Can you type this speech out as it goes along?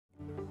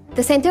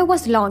The center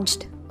was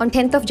launched on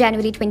 10th of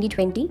January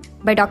 2020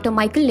 by Dr.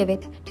 Michael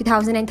Levitt,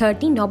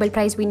 2013 Nobel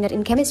Prize winner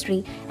in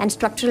chemistry and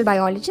structural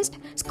biologist,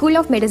 School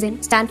of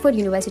Medicine, Stanford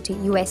University,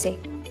 USA.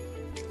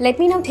 Let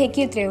me now take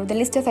you through the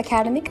list of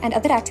academic and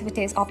other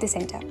activities of the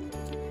center.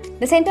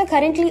 The center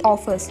currently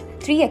offers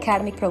 3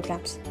 academic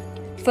programs.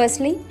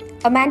 Firstly,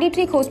 a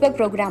mandatory coursework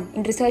program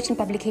in research and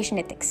publication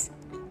ethics.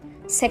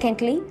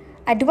 Secondly,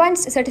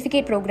 advanced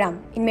certificate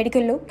program in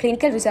medical law,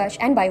 clinical research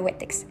and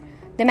bioethics.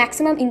 The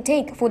maximum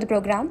intake for the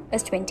program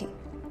is 20.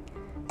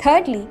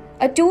 Thirdly,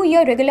 a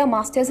 2-year regular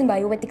Masters in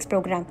Bioethics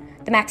program,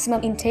 the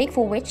maximum intake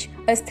for which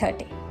is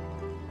 30.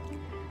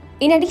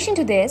 In addition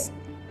to this,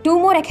 2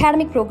 more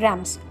academic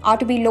programs are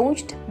to be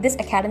launched this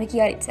academic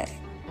year itself.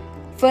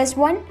 First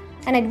one,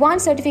 an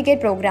advanced certificate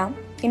program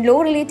in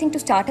law relating to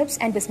startups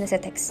and business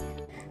ethics.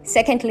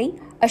 Secondly,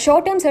 a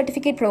short-term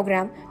certificate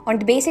program on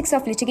the basics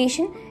of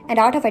litigation and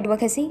art of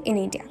advocacy in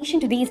India. In addition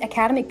to these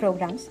academic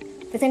programs,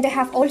 the center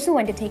have also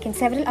undertaken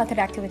several other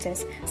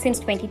activities since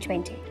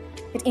 2020.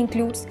 It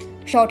includes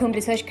short-term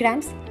research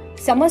grants,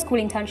 summer school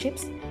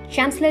internships,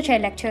 chancellor chair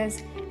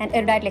lectures, and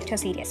erudite lecture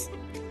series.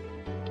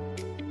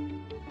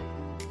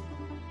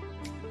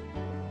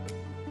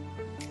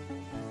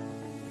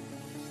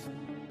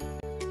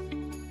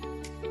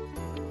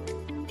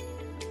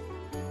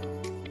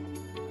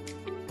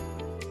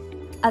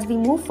 As we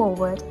move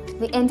forward,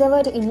 we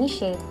endeavor to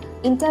initiate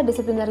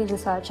interdisciplinary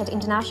research at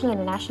international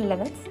and national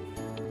levels,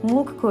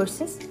 MOOC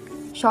courses,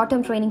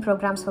 short-term training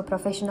programs for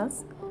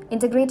professionals,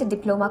 integrated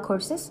diploma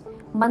courses,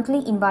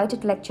 monthly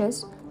invited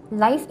lectures,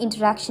 live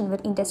interaction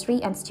with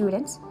industry and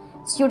students,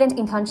 student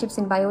internships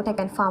in biotech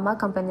and pharma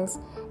companies,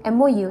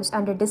 MOUs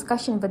under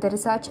discussion with the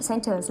research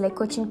centers like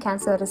Cochin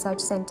Cancer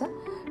Research Center,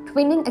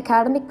 twinning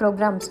academic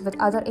programs with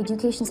other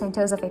education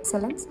centers of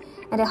excellence,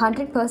 and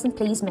 100%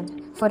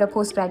 placement for our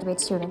postgraduate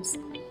students.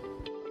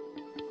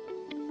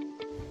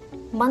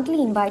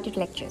 Monthly invited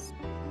lectures.